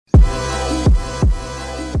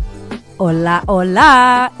Hola,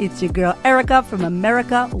 hola. It's your girl Erica from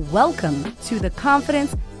America. Welcome to the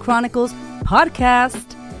Confidence Chronicles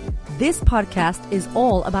podcast. This podcast is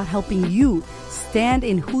all about helping you stand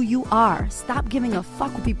in who you are. Stop giving a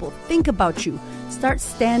fuck what people think about you. Start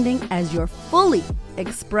standing as your fully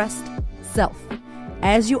expressed self.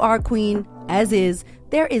 As you are, queen, as is.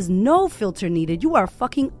 There is no filter needed. You are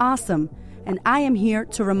fucking awesome. And I am here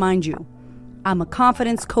to remind you. I'm a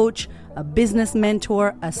confidence coach, a business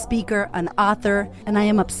mentor, a speaker, an author, and I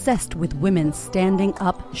am obsessed with women standing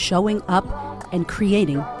up, showing up, and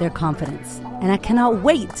creating their confidence. And I cannot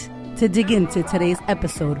wait to dig into today's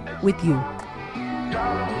episode with you.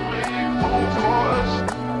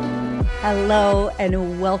 Hello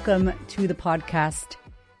and welcome to the podcast.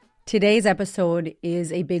 Today's episode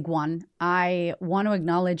is a big one. I want to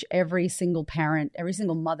acknowledge every single parent, every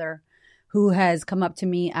single mother who has come up to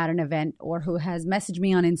me at an event or who has messaged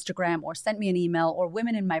me on Instagram or sent me an email, or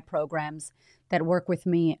women in my programs that work with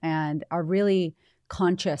me and are really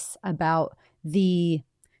conscious about the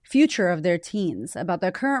future of their teens, about the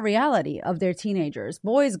current reality of their teenagers,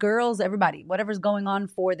 boys, girls, everybody, whatever's going on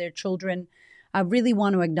for their children. I really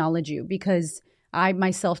want to acknowledge you because I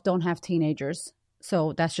myself don't have teenagers.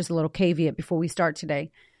 So that's just a little caveat before we start today.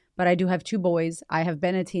 But I do have two boys. I have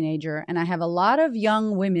been a teenager, and I have a lot of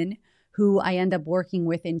young women who I end up working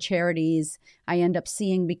with in charities. I end up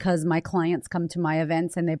seeing because my clients come to my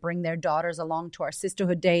events and they bring their daughters along to our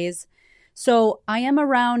sisterhood days. So I am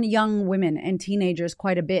around young women and teenagers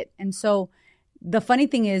quite a bit. And so the funny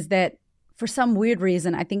thing is that for some weird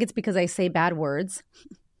reason, I think it's because I say bad words,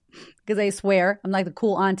 because I swear, I'm like the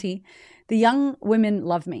cool auntie. The young women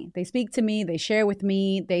love me. They speak to me, they share with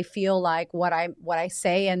me, they feel like what I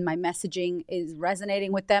say and my messaging is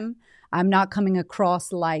resonating with them. I'm not coming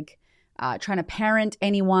across like trying to parent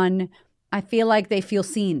anyone. I feel like they feel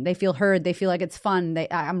seen, they feel heard, they feel like it's fun.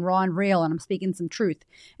 I'm raw and real and I'm speaking some truth.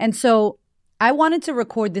 And so I wanted to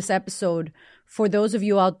record this episode for those of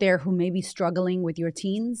you out there who may be struggling with your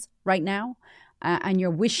teens right now and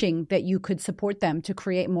you're wishing that you could support them to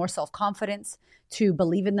create more self-confidence, to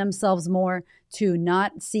believe in themselves more, to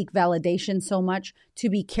not seek validation so much, to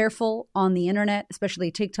be careful on the internet,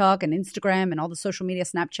 especially TikTok and Instagram and all the social media,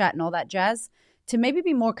 Snapchat and all that jazz, to maybe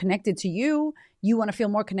be more connected to you. You want to feel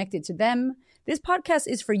more connected to them. This podcast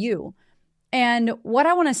is for you. And what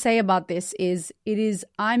I want to say about this is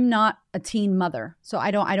I'm not a teen mother. So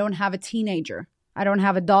I don't have a teenager. I don't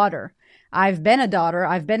have a daughter. I've been a daughter.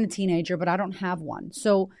 I've been a teenager, but I don't have one.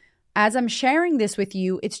 So as I'm sharing this with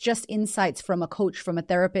you, it's just insights from a coach, from a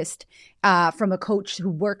therapist, from a coach who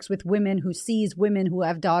works with women, who sees women who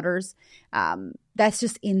have daughters. That's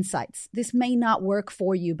just insights. This may not work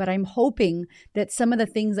for you, but I'm hoping that some of the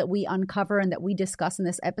things that we uncover and that we discuss in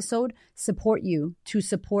this episode support you to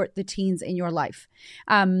support the teens in your life.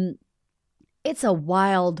 It's a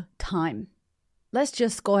wild time. Let's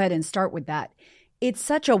just go ahead and start with that. It's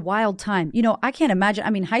such a wild time. You know, I can't imagine. I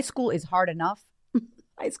mean, high school is hard enough.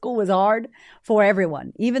 High school was hard for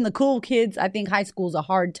everyone. Even the cool kids, I think high school is a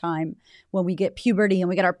hard time when we get puberty and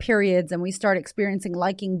we get our periods and we start experiencing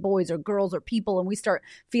liking boys or girls or people and we start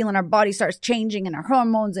feeling our body starts changing and our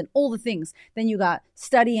hormones and all the things. Then you got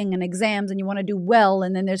studying and exams and you want to do well,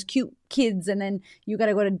 and then there's cute kids, and then you got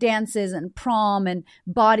to go to dances and prom and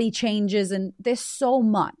body changes, and there's so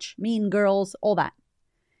much. Mean girls, all that.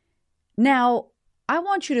 Now, I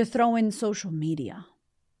want you to throw in social media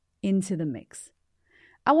into the mix.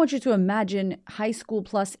 I want you to imagine high school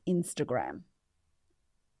plus Instagram.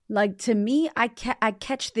 Like, to me, I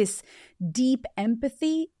catch this deep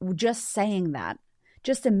empathy just saying that.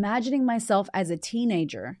 Just imagining myself as a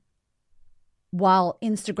teenager while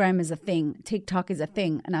Instagram is a thing, TikTok is a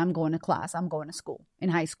thing, and I'm going to class, I'm going to school in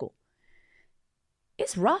high school.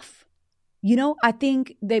 It's rough. You know, I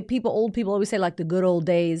think that old people always say like the good old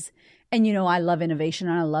days. And, you know, I love innovation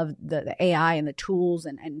and I love the AI and the tools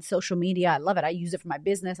and social media. I love it. I use it for my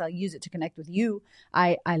business. I use it to connect with you.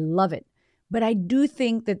 I love it. But I do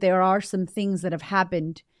think that there are some things that have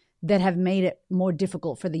happened that have made it more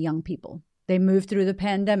difficult for the young people. They moved through the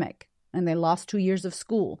pandemic and they lost 2 years of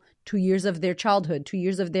school, 2 years of their childhood, 2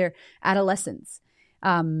 years of their adolescence.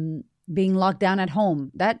 Being locked down at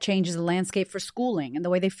home, that changes the landscape for schooling and the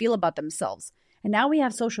way they feel about themselves. And now we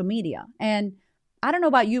have social media. And I don't know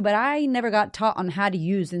about you, but I never got taught on how to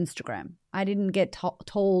use Instagram. I didn't get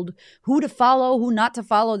told who to follow, who not to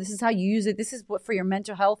follow. This is how you use it. This is what for your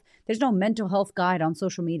mental health. There's no mental health guide on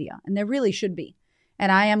social media, and there really should be.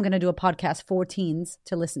 And I am going to do a podcast for teens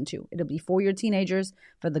to listen to. It'll be for your teenagers,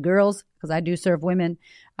 for the girls, because I do serve women.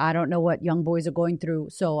 I don't know what young boys are going through,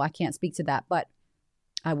 so I can't speak to that. But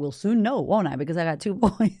I will soon know, won't I? Because I got 2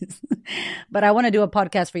 boys. But I want to do a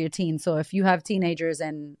podcast for your teens. So if you have teenagers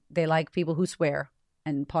and they like people who swear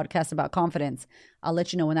and podcasts about confidence, I'll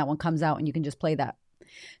let you know when that one comes out and you can just play that.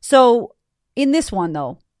 So in this one,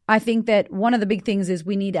 though, I think that one of the big things is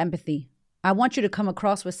we need empathy. I want you to come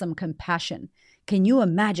across with some compassion. Can you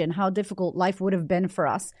imagine how difficult life would have been for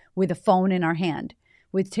us with a phone in our hand,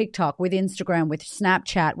 with TikTok, with Instagram, with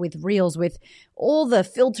Snapchat, with Reels, with all the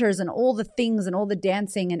filters and all the things and all the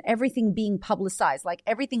dancing and everything being publicized? Like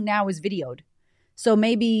everything now is videoed. So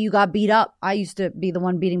maybe you got beat up. I used to be the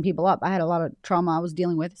one beating people up. I had a lot of trauma I was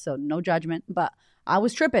dealing with, so no judgment. But I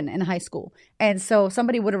was tripping in high school. And so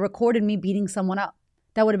somebody would have recorded me beating someone up.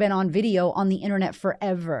 That would have been on video on the internet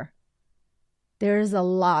forever. There's a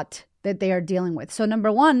lot that they are dealing with. So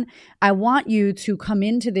number one, I want you to come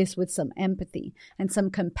into this with some empathy and some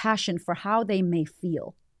compassion for how they may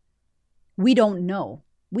feel. We don't know.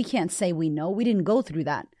 We can't say we know. We didn't go through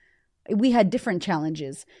that. We had different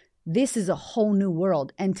challenges. This is a whole new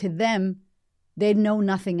world. And to them, they know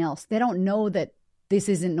nothing else. They don't know that this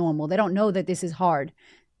isn't normal. They don't know that this is hard.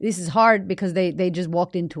 This is hard because they just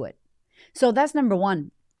walked into it. So that's number one.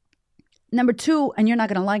 Number two, and you're not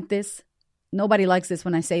going to like this. Nobody likes this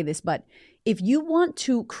when I say this, but if you want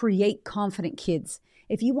to create confident kids,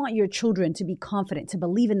 if you want your children to be confident, to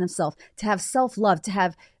believe in themselves, to have self-love, to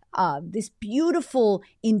have this beautiful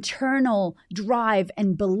internal drive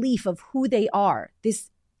and belief of who they are, this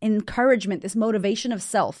encouragement, this motivation of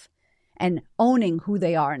self, and owning who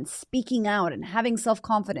they are and speaking out and having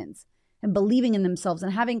self-confidence and believing in themselves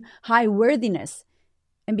and having high worthiness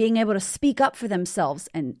and being able to speak up for themselves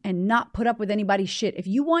and not put up with anybody's shit. If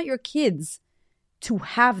you want your kids to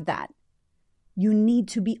have that, you need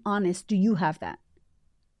to be honest. Do you have that?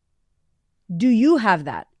 Do you have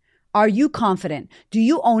that? Are you confident? Do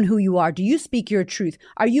you own who you are? Do you speak your truth?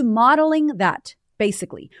 Are you modeling that,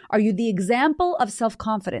 basically? Are you the example of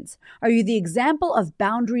self-confidence? Are you the example of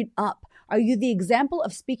boundaried up? Are you the example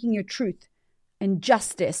of speaking your truth and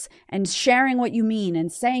justice and sharing what you mean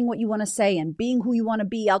and saying what you want to say and being who you want to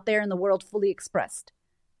be out there in the world fully expressed?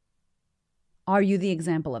 Are you the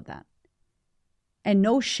example of that? And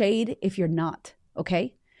no shade if you're not,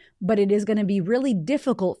 okay? But it is going to be really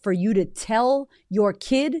difficult for you to tell your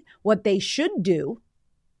kid what they should do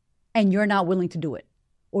and you're not willing to do it,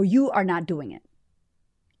 or you are not doing it.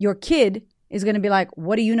 Your kid is going to be like,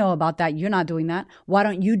 what do you know about that? You're not doing that. Why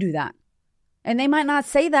don't you do that? And they might not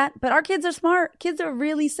say that, but our kids are smart. Kids are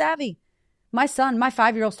really savvy. My son, my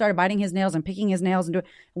 5-year-old, started biting his nails and picking his nails. And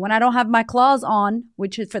when I don't have my claws on,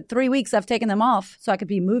 which is for 3 weeks, I've taken them off so I could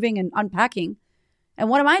be moving and unpacking. And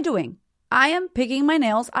what am I doing? I am picking my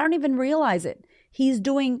nails. I don't even realize it. He's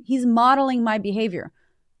modeling my behavior.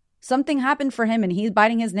 Something happened for him and he's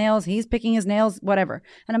biting his nails. He's picking his nails, whatever.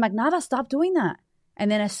 And I'm like, Nava, stop doing that. And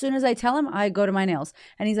then as soon as I tell him, I go to my nails.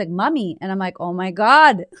 And he's like, Mommy. And I'm like, oh my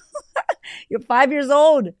God, you're 5 years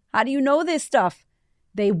old. How do you know this stuff?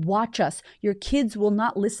 They watch us. Your kids will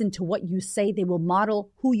not listen to what you say. They will model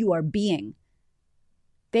who you are being.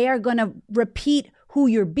 They are going to repeat who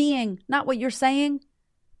you're being, not what you're saying.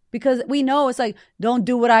 Because we know it's like, don't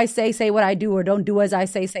do what I say what I do, or don't do as I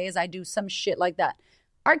say as I do, some shit like that.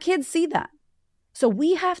 Our kids see that. So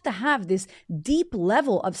we have to have this deep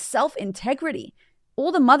level of self-integrity.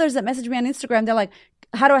 All the mothers that message me on Instagram, they're like,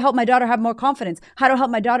 how do I help my daughter have more confidence? How do I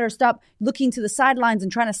help my daughter stop looking to the sidelines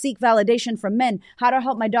and trying to seek validation from men? How do I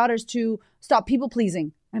help my daughters to stop people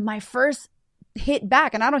pleasing? And my first hit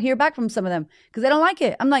back, and I don't hear back from some of them because they don't like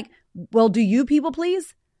it. I'm like, well, do you people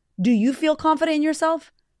please? Do you feel confident in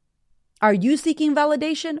yourself? Are you seeking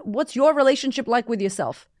validation? What's your relationship like with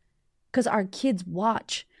yourself? Because our kids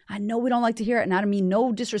watch. I know we don't like to hear it, and I don't mean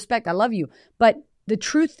no disrespect. I love you. But the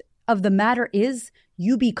truth of the matter is,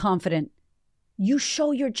 you be confident. You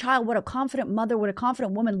show your child what a confident mother, what a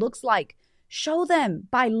confident woman looks like. Show them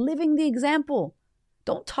by living the example.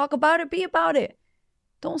 Don't talk about it, be about it.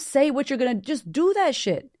 Don't say what you're going to, just do that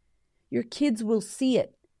shit. Your kids will see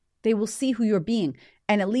it. They will see who you're being.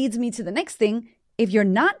 And it leads me to the next thing. If you're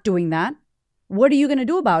not doing that, what are you going to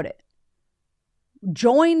do about it?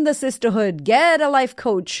 Join the sisterhood, get a life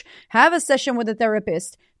coach, have a session with a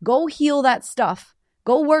therapist, go heal that stuff.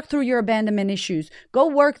 Go work through your abandonment issues. Go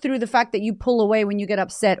work through the fact that you pull away when you get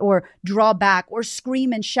upset or draw back or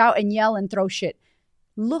scream and shout and yell and throw shit.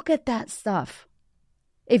 Look at that stuff.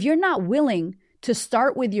 If you're not willing to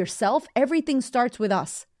start with yourself, everything starts with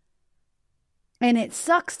us. And it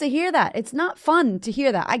sucks to hear that. It's not fun to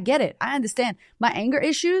hear that. I get it. I understand. My anger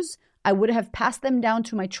issues, I would have passed them down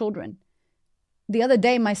to my children. The other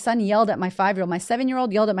day, my son yelled at my 5-year-old. My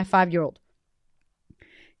 7-year-old yelled at my 5-year-old.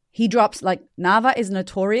 He drops, like, Nava is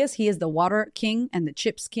notorious. He is the water king and the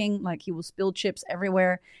chips king. Like, he will spill chips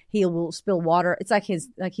everywhere. He will spill water. It's like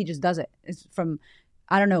he just does it. It's from,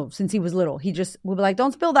 I don't know, since he was little. He just will be like,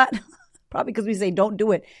 don't spill that. Probably because we say don't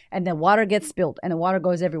do it. And then water gets spilled and the water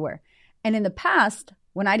goes everywhere. And in the past,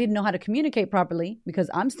 when I didn't know how to communicate properly, because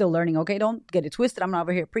I'm still learning, okay, don't get it twisted. I'm not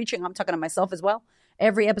over here preaching. I'm talking to myself as well.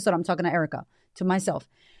 Every episode, I'm talking to Erica, to myself.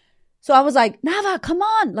 So I was like, Nava, come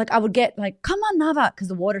on. Like, I would get like, come on, Nava, because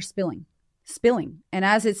the water's spilling. And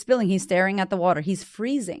as it's spilling, he's staring at the water. He's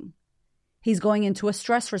freezing. He's going into a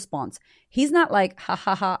stress response. He's not like, ha,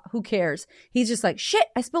 ha, ha, who cares? He's just like, shit,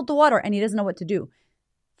 I spilled the water, and he doesn't know what to do.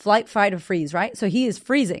 Flight, fight, or freeze, right? So he is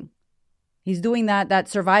freezing. He's doing that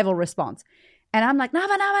survival response. And I'm like,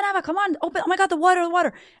 Nava, come on, open. Oh my God, the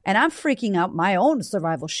water. And I'm freaking out my own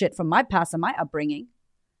survival shit from my past and my upbringing.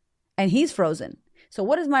 And he's frozen. So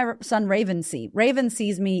what does my son Raven see? Raven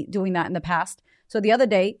sees me doing that in the past. So the other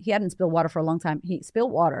day, he hadn't spilled water for a long time. He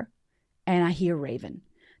spilled water. And I hear Raven,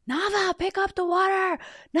 Nava, pick up the water.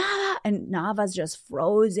 Nava. And Nava's just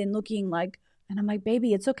frozen looking like, and I'm like,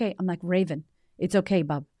 baby, it's okay. I'm like, Raven, it's okay,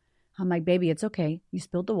 bub. I'm like, baby, it's okay. You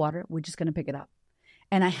spilled the water. We're just going to pick it up.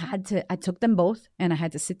 And I took them both and I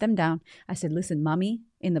had to sit them down. I said, listen, mommy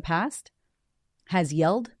in the past has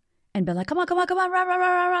yelled and been like, come on, rah, rah,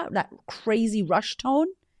 rah, rah, that crazy rush tone.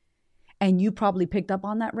 And you probably picked up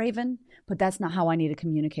on that, Raven, but that's not how I need to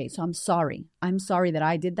communicate. So I'm sorry. I'm sorry that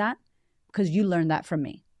I did that because you learned that from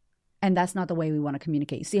me. And that's not the way we want to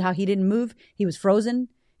communicate. You see how he didn't move? He was frozen.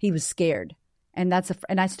 He was scared. And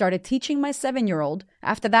I started teaching my 7-year-old.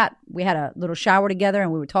 After that, we had a little shower together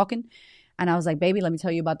and we were talking. And I was like, baby, let me tell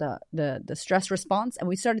you about the stress response. And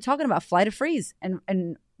we started talking about flight or freeze.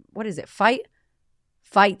 And what is it? Fight,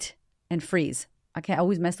 and freeze. I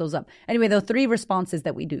always mess those up. Anyway, there are 3 responses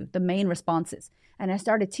that we do, the main responses. And I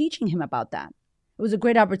started teaching him about that. It was a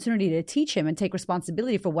great opportunity to teach him and take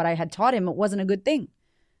responsibility for what I had taught him. It wasn't a good thing.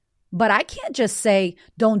 But I can't just say,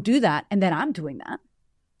 don't do that, and then I'm doing that.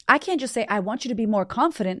 I can't just say, I want you to be more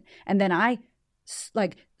confident, and then I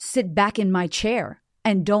like sit back in my chair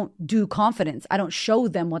and don't do confidence. I don't show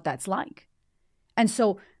them what that's like. And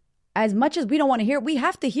so as much as we don't want to hear it, we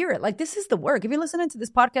have to hear it. Like, this is the work. If you're listening to this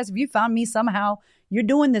podcast, if you found me somehow, you're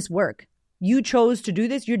doing this work. You chose to do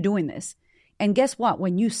this. You're doing this. And guess what?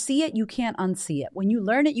 When you see it, you can't unsee it. When you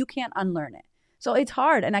learn it, you can't unlearn it. So it's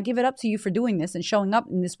hard. And I give it up to you for doing this and showing up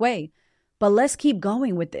in this way. But let's keep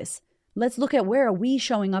going with this. Let's look at where are we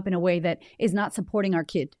showing up in a way that is not supporting our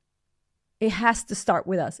kid. It has to start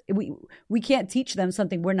with us. We can't teach them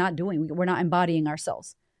something we're not doing. We're not embodying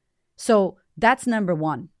ourselves. So that's number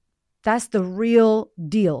 1. That's the real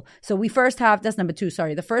deal. So we first have, that's number 2,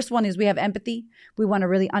 sorry. The first one is we have empathy. We want to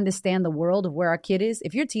really understand the world of where our kid is.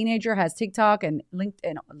 If your teenager has TikTok and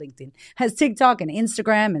LinkedIn, has TikTok and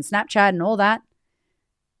Instagram and Snapchat and all that,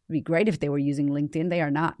 it'd be great if they were using LinkedIn. They are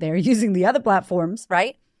not. They're using the other platforms,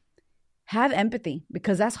 right? Have empathy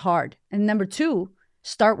because that's hard. And number 2,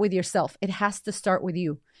 start with yourself. It has to start with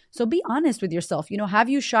you. So be honest with yourself. Have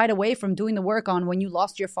you shied away from doing the work on when you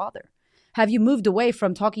lost your father? Have you moved away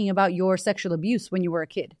from talking about your sexual abuse when you were a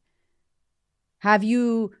kid? Have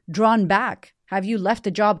you drawn back? Have you left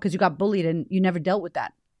a job because you got bullied and you never dealt with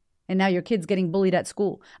that? And now your kid's getting bullied at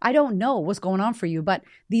school. I don't know what's going on for you, but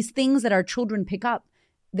these things that our children pick up,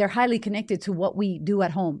 they're highly connected to what we do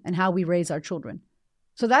at home and how we raise our children.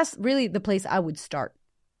 So that's really the place I would start.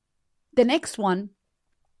 The next one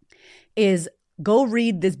is go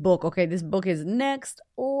read this book. Okay, this book is next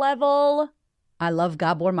level. I love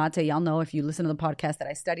Gabor Mate. Y'all know if you listen to the podcast that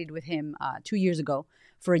I studied with him 2 years ago.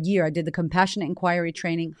 For a year, I did the Compassionate Inquiry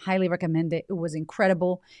training. Highly recommend it. It was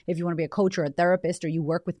incredible. If you want to be a coach or a therapist or you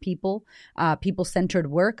work with people, people-centered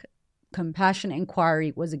work, Compassionate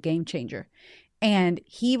Inquiry was a game changer. And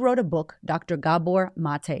he wrote a book, Dr. Gabor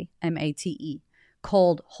Mate, M-A-T-E,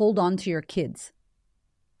 called Hold On to Your Kids.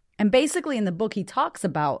 And basically in the book, he talks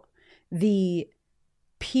about the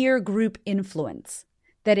peer group influence.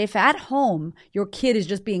 That if at home, your kid is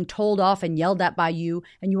just being told off and yelled at by you,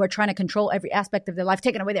 and you are trying to control every aspect of their life,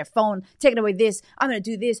 taking away their phone, taking away this, I'm going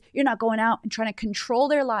to do this, you're not going out, and trying to control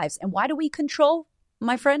their lives. And why do we control,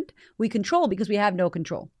 my friend? We control because we have no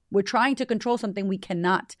control. We're trying to control something we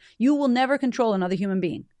cannot. You will never control another human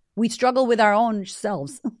being. We struggle with our own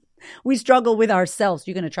selves. We struggle with ourselves.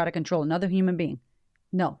 You're going to try to control another human being.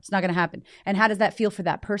 No, it's not going to happen. And how does that feel for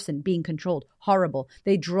that person being controlled? Horrible.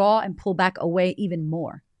 They draw and pull back away even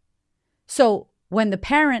more. So when the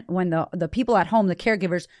parent, when the people at home, the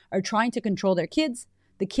caregivers are trying to control their kids,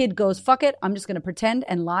 the kid goes, fuck it. I'm just going to pretend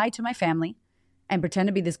and lie to my family and pretend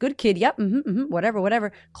to be this good kid. Yep.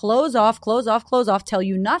 Whatever. Close off, tell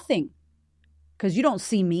you nothing. because you don't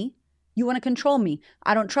see me. You want to control me.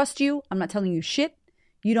 I don't trust you. I'm not telling you shit.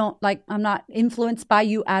 I'm not influenced by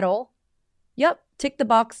you at all. Yep, tick the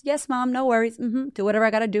box. Yes, mom, no worries. Do whatever I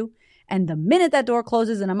got to do. And the minute that door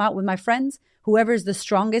closes and I'm out with my friends, whoever's the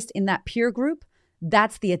strongest in that peer group,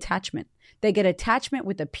 that's the attachment. They get attachment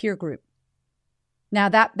with the peer group. Now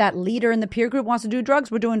that leader in the peer group wants to do drugs,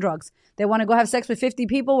 we're doing drugs. They want to go have sex with 50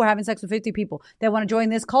 people, we're having sex with 50 people. They want to join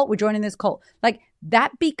this cult, we're joining this cult. Like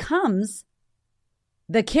that becomes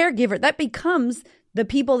the caregiver. That becomes the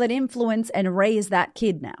people that influence and raise that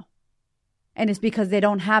kid now. And it's because they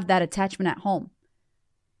don't have that attachment at home.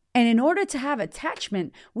 And in order to have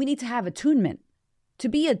attachment, we need to have attunement. To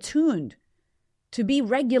be attuned, to be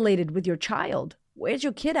regulated with your child. Where's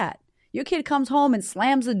your kid at? Your kid comes home and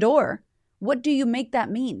slams the door. What do you make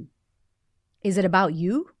that mean? Is it about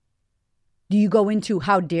you? Do you go into,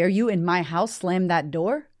 how dare you in my house slam that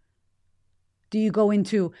door? Do you go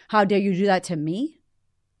into, how dare you do that to me?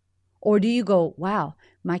 Or do you go, wow,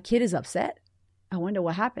 my kid is upset. I wonder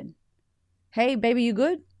what happened. Hey, baby, you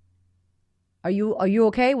good? Are you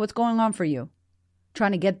okay? What's going on for you?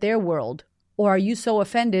 Trying to get their world. Or are you so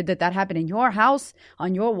offended that happened in your house,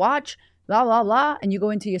 on your watch, blah, blah, blah, and you go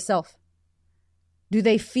into yourself? Do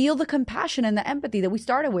they feel the compassion and the empathy that we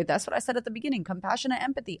started with? That's what I said at the beginning, compassion and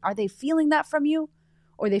empathy. Are they feeling that from you?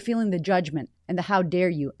 Or are they feeling the judgment and the how dare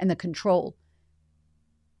you and the control?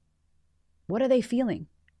 What are they feeling?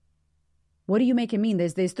 What do you make it mean?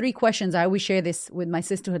 There's 3 questions. I always share this with my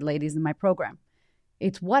sisterhood ladies in my program.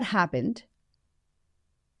 It's what happened?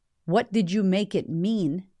 What did you make it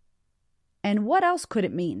mean? And what else could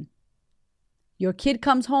it mean? Your kid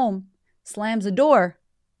comes home, slams the door.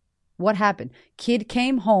 What happened? Kid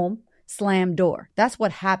came home, slammed door. That's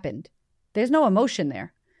what happened. There's no emotion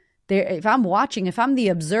there. If I'm the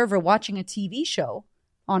observer watching a TV show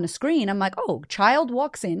on a screen, I'm like, oh, child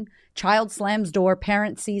walks in, child slams door,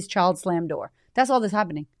 parent sees child slam door. That's all that's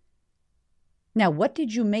happening. Now, what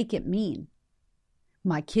did you make it mean?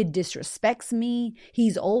 My kid disrespects me.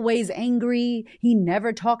 He's always angry. He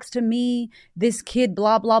never talks to me. This kid,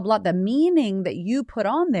 blah, blah, blah. The meaning that you put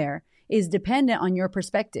on there is dependent on your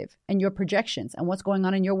perspective and your projections and what's going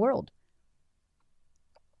on in your world.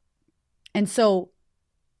 And so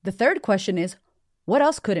the third question is, what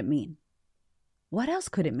else could it mean? What else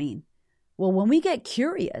could it mean? Well, when we get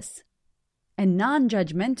curious and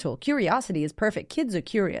non-judgmental, curiosity is perfect. Kids are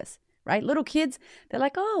curious, right? Little kids, they're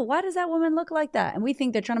like, oh, why does that woman look like that? And we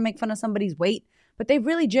think they're trying to make fun of somebody's weight, but they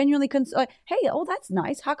really genuinely, hey, oh, that's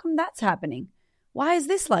nice. How come that's happening? Why is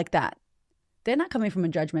this like that? They're not coming from a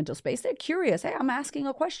judgmental space. They're curious. Hey, I'm asking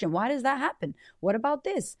a question. Why does that happen? What about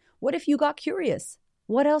this? What if you got curious?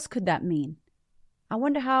 What else could that mean? I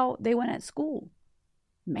wonder how they went at school.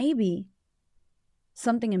 Maybe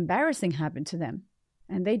something embarrassing happened to them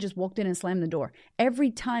and they just walked in and slammed the door.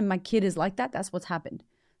 Every time my kid is like that, that's what's happened.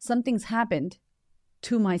 Something's happened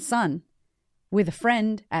to my son with a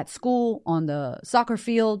friend at school, on the soccer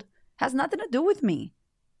field. Has nothing to do with me.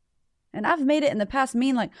 And I've made it in the past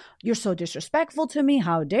mean like, you're so disrespectful to me.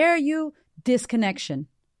 How dare you? Disconnection.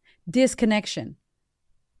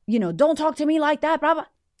 Don't talk to me like that, blah, blah.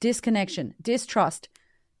 Disconnection, distrust,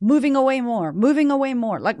 moving away more.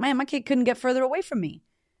 Like, man, my kid couldn't get further away from me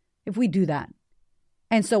if we do that.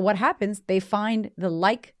 And so what happens? They find the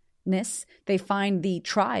likeness, they find the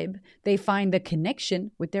tribe, they find the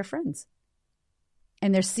connection with their friends.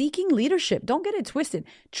 And they're seeking leadership. Don't get it twisted.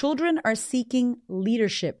 Children are seeking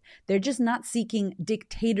leadership. They're just not seeking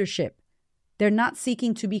dictatorship. They're not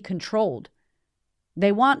seeking to be controlled.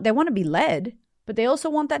 They want to be led, but they also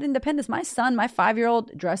want that independence. My son, my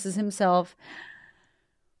 5-year-old, dresses himself.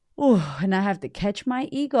 Ooh, and I have to catch my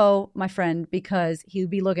ego, my friend, because he would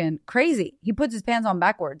be looking crazy. He puts his pants on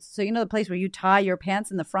backwards. So you know the place where you tie your pants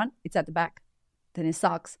in the front? It's at the back. Then his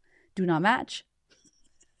socks do not match.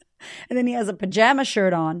 And then he has a pajama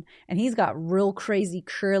shirt on and he's got real crazy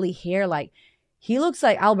curly hair. Like he looks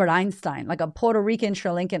like Albert Einstein, like a Puerto Rican,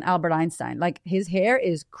 Sri Lankan Albert Einstein. Like his hair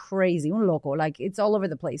is crazy, un loco. Like it's all over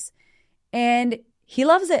the place. And he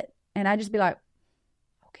loves it. And I just be like,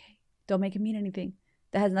 okay, don't make it mean anything.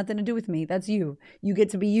 That has nothing to do with me. That's you. You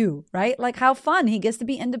get to be you, right? Like how fun. He gets to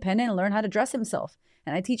be independent and learn how to dress himself.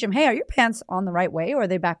 And I teach him, hey, are your pants on the right way or are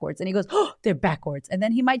they backwards? And he goes, oh, they're backwards. And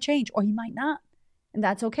then he might change or he might not. And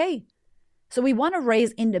that's okay. So we want to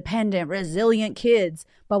raise independent, resilient kids,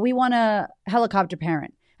 but we want to helicopter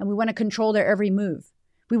parent and we want to control their every move.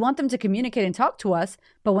 We want them to communicate and talk to us,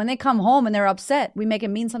 but when they come home and they're upset, we make it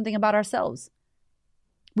mean something about ourselves.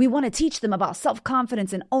 We want to teach them about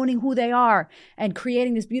self-confidence and owning who they are and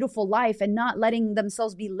creating this beautiful life and not letting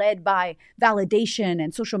themselves be led by validation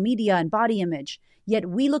and social media and body image. Yet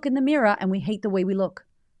we look in the mirror and we hate the way we look.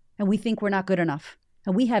 And we think we're not good enough.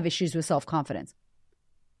 And we have issues with self-confidence.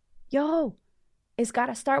 Yo, it's got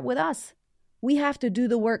to start with us. We have to do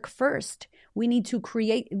the work first. We need to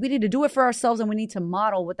do it for ourselves, and we need to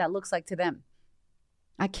model what that looks like to them.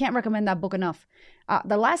 I can't recommend that book enough.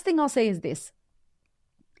 The last thing I'll say is this.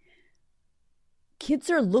 Kids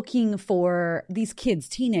are looking for,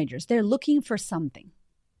 teenagers, they're looking for something.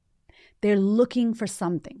 They're looking for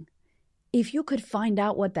something. If you could find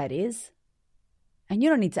out what that is, and you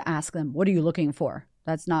don't need to ask them, what are you looking for?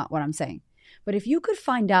 That's not what I'm saying. But if you could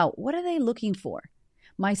find out, what are they looking for?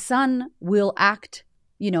 My son will act,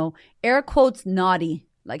 air quotes, naughty.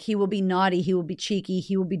 Like he will be naughty, he will be cheeky,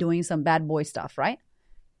 he will be doing some bad boy stuff, right?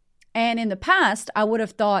 And in the past, I would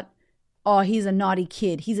have thought, oh, he's a naughty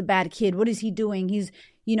kid. He's a bad kid. What is he doing? He's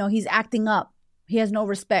acting up. He has no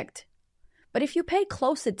respect. But if you pay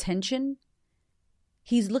close attention,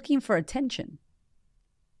 he's looking for attention.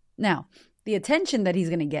 Now, the attention that he's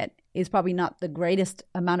going to get is probably not the greatest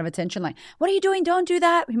amount of attention. Like, what are you doing? Don't do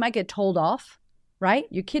that. He might get told off, right?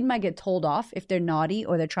 Your kid might get told off if they're naughty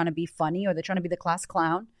or they're trying to be funny or they're trying to be the class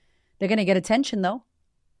clown. They're going to get attention though.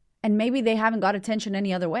 And maybe they haven't got attention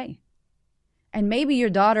any other way. And maybe your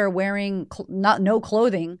daughter wearing no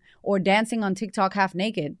clothing or dancing on TikTok half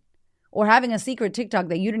naked or having a secret TikTok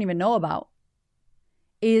that you don't even know about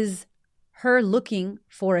is her looking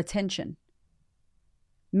for attention.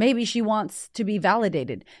 Maybe she wants to be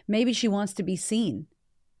validated. Maybe she wants to be seen.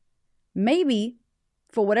 Maybe,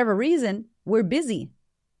 for whatever reason, we're busy.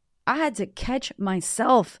 I had to catch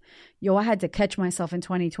myself. I had to catch myself in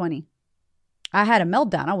 2020. I had a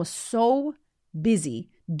meltdown. I was so busy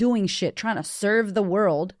doing shit, trying to serve the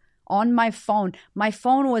world on my phone. My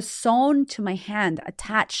phone was sewn to my hand,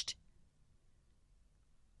 attached.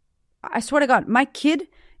 I swear to God, my kid,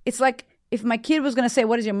 it's like if my kid was going to say,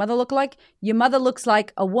 what does your mother look like? Your mother looks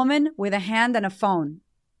like a woman with a hand and a phone.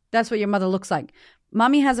 That's what your mother looks like.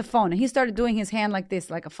 Mommy has a phone. And he started doing his hand like this,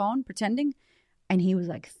 like a phone, pretending. And he was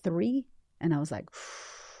like 3. And I was like,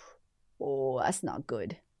 oh, that's not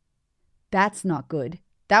good. That's not good.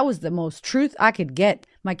 That was the most truth I could get.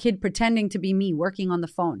 My kid pretending to be me working on the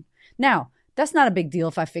phone. Now, that's not a big deal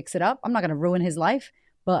if I fix it up. I'm not going to ruin his life.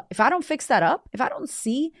 But if I don't fix that up, if I don't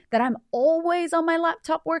see that I'm always on my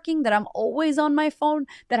laptop working, that I'm always on my phone,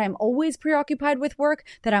 that I'm always preoccupied with work,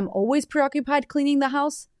 that I'm always preoccupied cleaning the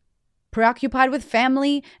house, preoccupied with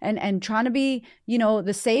family and trying to be,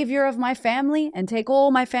 the savior of my family and take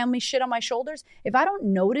all my family shit on my shoulders. If I don't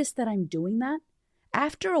notice that I'm doing that,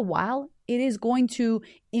 after a while, it is going to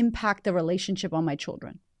impact the relationship on my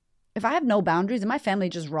children. If I have no boundaries and my family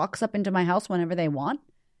just rocks up into my house whenever they want,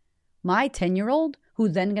 my 10-year-old,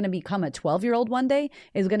 who's then going to become a 12-year-old one day,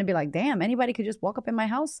 is going to be like, damn, anybody could just walk up in my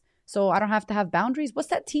house so I don't have to have boundaries. What's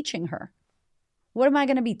that teaching her? What am I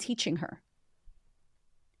going to be teaching her?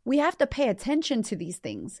 We have to pay attention to these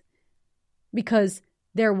things because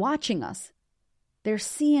they're watching us. They're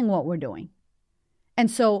seeing what we're doing. And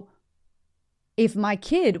so if my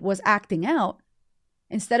kid was acting out,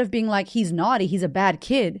 instead of being like, he's naughty, he's a bad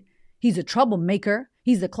kid, he's a troublemaker,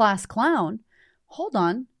 he's a class clown, hold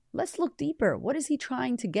on. Let's look deeper. What is he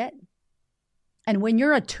trying to get? And when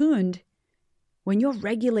you're attuned, when you're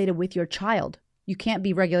regulated with your child, you can't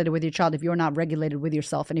be regulated with your child if you're not regulated with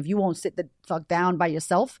yourself. And if you won't sit the fuck down by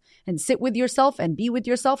yourself and sit with yourself and be with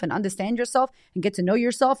yourself and understand yourself and get to know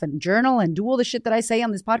yourself and journal and do all the shit that I say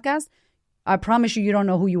on this podcast, I promise you, you don't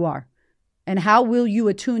know who you are. And how will you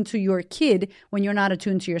attune to your kid when you're not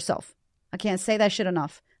attuned to yourself? I can't say that shit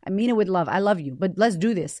enough. I mean it with love. I love you, but let's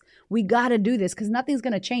do this. We got to do this because nothing's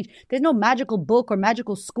going to change. There's no magical book or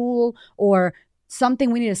magical school or something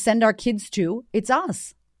we need to send our kids to. It's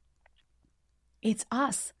us. It's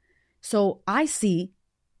us. So I see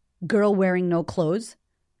girl wearing no clothes,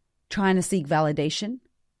 trying to seek validation.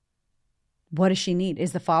 What does she need?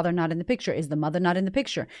 Is the father not in the picture? Is the mother not in the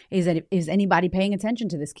picture? Is anybody paying attention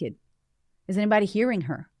to this kid? Is anybody hearing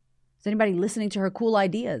her? Is anybody listening to her cool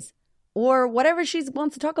ideas? Or whatever she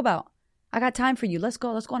wants to talk about. I got time for you. Let's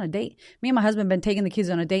go on a date. Me and my husband have been taking the kids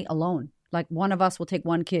on a date alone. Like one of us will take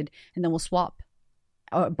one kid and then we'll swap.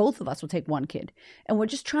 Or both of us will take one kid. And we're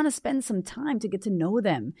just trying to spend some time to get to know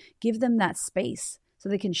them. Give them that space so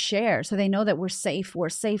they can share. So they know that we're safe. We're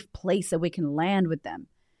a safe place that we can land with them.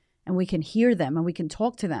 And we can hear them and we can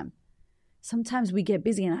talk to them. Sometimes we get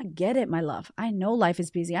busy and I get it, my love. I know life is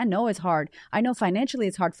busy. I know it's hard. I know financially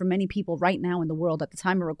it's hard for many people right now in the world at the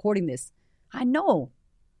time of recording this. I know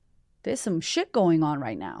there's some shit going on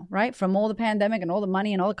right now, right? From all the pandemic and all the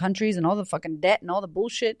money and all the countries and all the fucking debt and all the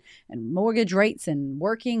bullshit and mortgage rates and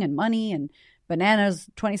working and money and bananas,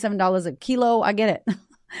 $27 a kilo. I get it.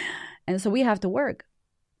 And so we have to work.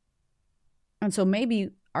 And so maybe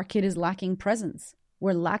our kid is lacking presence.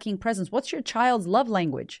 We're lacking presence. What's your child's love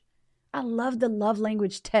language? I love the love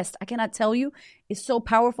language test. I cannot tell you. It's so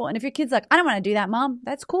powerful. And if your kid's like, I don't want to do that, Mom,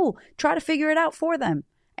 that's cool. Try to figure it out for them.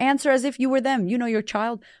 Answer as if you were them. You know your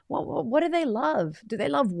child. What do they love? Do they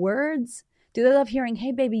love words? Do they love hearing,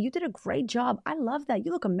 hey, baby, you did a great job. I love that.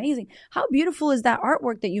 You look amazing. How beautiful is that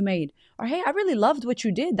artwork that you made? Or, hey, I really loved what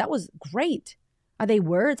you did. That was great. Are they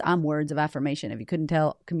words? I'm words of affirmation. If you couldn't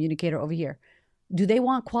tell, communicator over here. Do they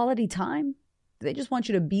want quality time? Do they just want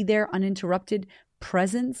you to be there, uninterrupted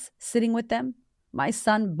presence, sitting with them? My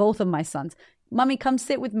son, both of my sons, Mommy, come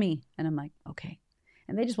sit with me. And I'm like, okay.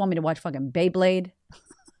 And they just want me to watch fucking Beyblade.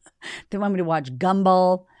 They want me to watch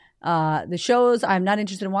Gumball. The shows I'm not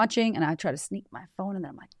interested in watching. And I try to sneak my phone and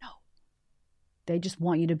then I'm like, no. They just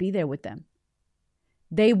want you to be there with them.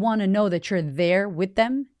 They want to know that you're there with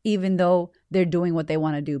them, even though they're doing what they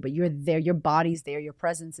want to do. But you're there. Your body's there. Your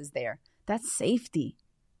presence is there. That's safety.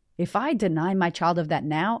 If I deny my child of that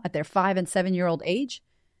now at their 5 and 7-year-old age,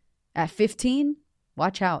 at 15,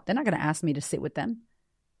 watch out. They're not going to ask me to sit with them.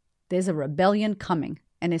 There's a rebellion coming,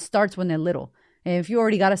 and it starts when they're little. And if you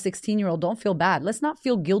already got a 16-year-old, don't feel bad. Let's not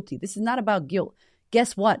feel guilty. This is not about guilt.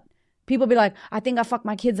 Guess what? People be like, I think I fucked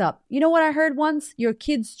my kids up. You know what I heard once? Your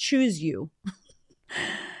kids choose you.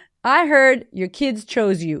 I heard your kids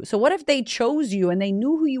chose you. So what if they chose you and they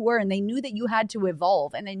knew who you were and they knew that you had to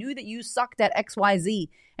evolve and they knew that you sucked at XYZ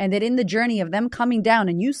and that in the journey of them coming down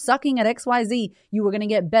and you sucking at XYZ, you were going to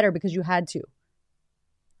get better because you had to?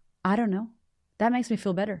 I don't know. That makes me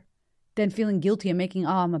feel better than feeling guilty and making,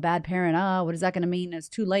 I'm a bad parent. What is that going to mean? It's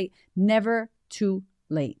too late. Never too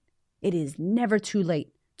late. It is never too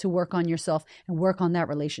late to work on yourself and work on that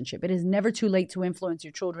relationship. It is never too late to influence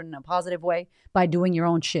your children in a positive way by doing your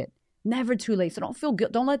own shit. Never too late. So don't feel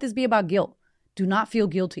guilt. Don't let this be about guilt. Do not feel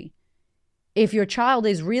guilty. If your child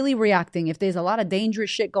is really reacting, if there's a lot of dangerous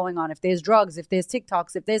shit going on, if there's drugs, if there's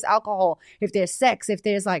TikToks, if there's alcohol, if there's sex, if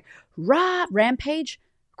there's like rampage,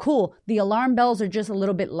 cool. The alarm bells are just a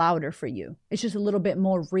little bit louder for you. It's just a little bit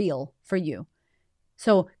more real for you.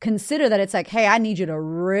 So consider that it's like, hey, I need you to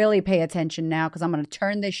really pay attention now because I'm going to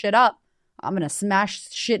turn this shit up. I'm going to smash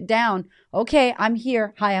shit down. Okay, I'm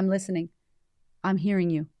here. Hi, I'm listening. I'm hearing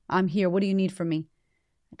you. I'm here. What do you need from me?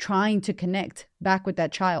 Trying to connect back with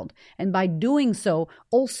that child. And by doing so,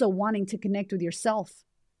 also wanting to connect with yourself.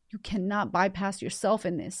 You cannot bypass yourself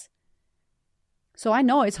in this. So I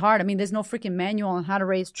know it's hard. I mean, there's no freaking manual on how to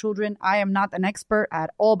raise children. I am not an expert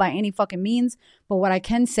at all by any fucking means. But what I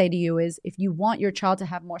can say to you is if you want your child to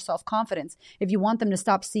have more self-confidence, if you want them to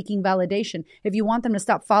stop seeking validation, if you want them to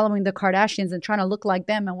stop following the Kardashians and trying to look like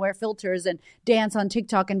them and wear filters and dance on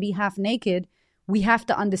TikTok and be half naked, we have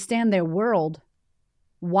to understand their world.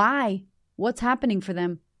 Why? What's happening for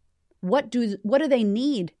them? What do they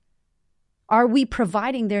need? Are we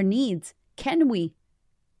providing their needs? Can we?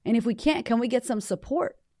 And if we can't, can we get some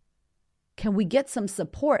support? Can we get some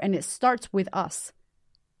support? And it starts with us.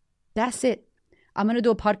 That's it. I'm going to do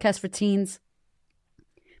a podcast for teens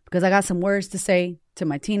because I got some words to say to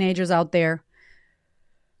my teenagers out there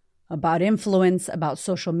about influence, about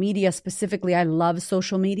social media. Specifically, I love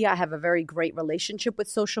social media. I have a very great relationship with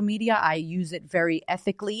social media. I use it very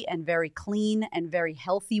ethically and very clean and very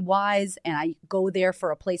healthy wise. And I go there for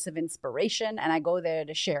a place of inspiration and I go there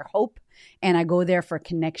to share hope and I go there for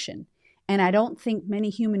connection. And I don't think many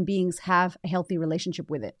human beings have a healthy relationship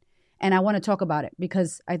with it. And I want to talk about it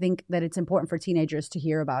because I think that it's important for teenagers to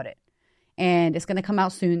hear about it. And it's going to come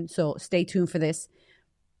out soon, so stay tuned for this.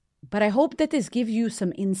 But I hope that this gives you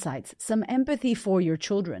some insights, some empathy for your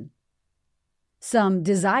children, some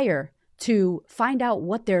desire to find out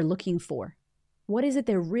what they're looking for. What is it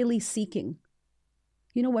they're really seeking?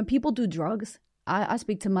 You know, when people do drugs, I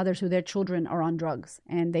speak to mothers who their children are on drugs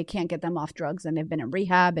and they can't get them off drugs and they've been in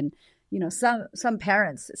rehab. And, you know, some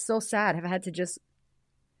parents, it's so sad, have had to just,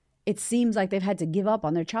 it seems like they've had to give up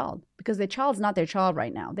on their child because their child's not their child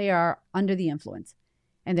right now. They are under the influence.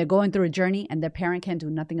 And they're going through a journey and their parent can't do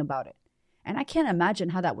nothing about it. And I can't imagine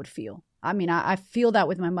how that would feel. I mean, I feel that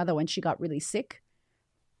with my mother when she got really sick,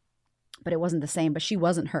 but it wasn't the same, but she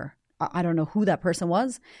wasn't her. I don't know who that person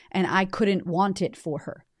was, and I couldn't want it for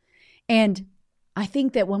her. And I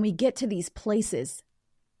think that when we get to these places,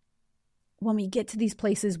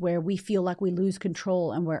 where we feel like we lose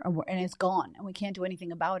control and it's gone and we can't do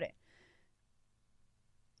anything about it,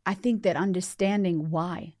 I think that understanding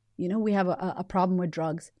why. You know, we have a problem with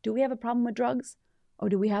drugs. Do we have a problem with drugs? Or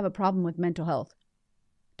do we have a problem with mental health?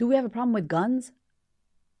 Do we have a problem with guns?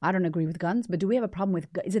 I don't agree with guns, but do we have a problem with,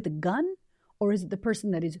 is it the gun or is it the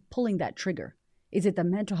person that is pulling that trigger? Is it the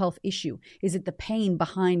mental health issue? Is it the pain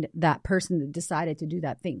behind that person that decided to do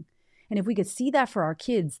that thing? And if we could see that for our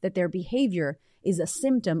kids, that their behavior is a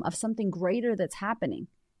symptom of something greater that's happening,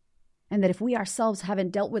 and that if we ourselves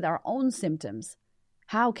haven't dealt with our own symptoms,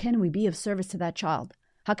 how can we be of service to that child?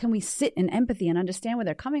 How can we sit in empathy and understand where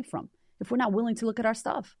they're coming from if we're not willing to look at our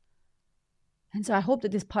stuff? And so I hope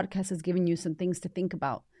that this podcast has given you some things to think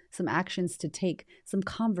about, some actions to take, some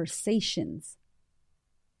conversations,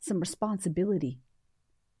 some responsibility,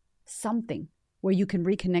 something where you can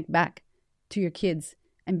reconnect back to your kids.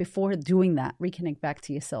 And before doing that, reconnect back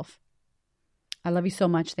to yourself. I love you so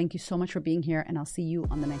much. Thank you so much for being here, and I'll see you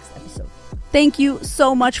on the next episode. Thank you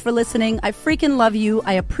so much for listening. I freaking love you.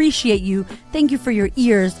 I appreciate you. Thank you for your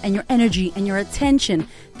ears and your energy and your attention.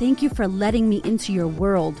 Thank you for letting me into your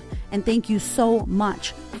world. And thank you so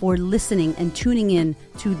much for listening and tuning in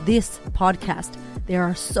to this podcast. There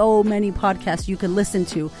are so many podcasts you can listen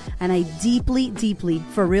to, and I deeply, deeply,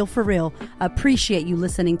 for real, appreciate you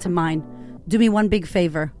listening to mine. Do me one big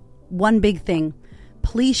favor, one big thing.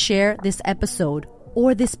 Please share this episode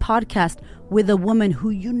or this podcast with a woman who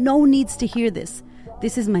you know needs to hear this.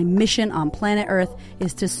 This is my mission on planet Earth,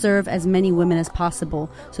 is to serve as many women as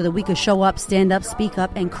possible so that we could show up, stand up, speak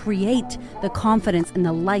up, and create the confidence and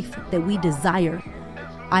the life that we desire.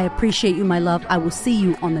 I appreciate you, my love. I will see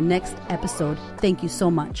you on the next episode. Thank you so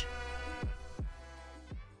much.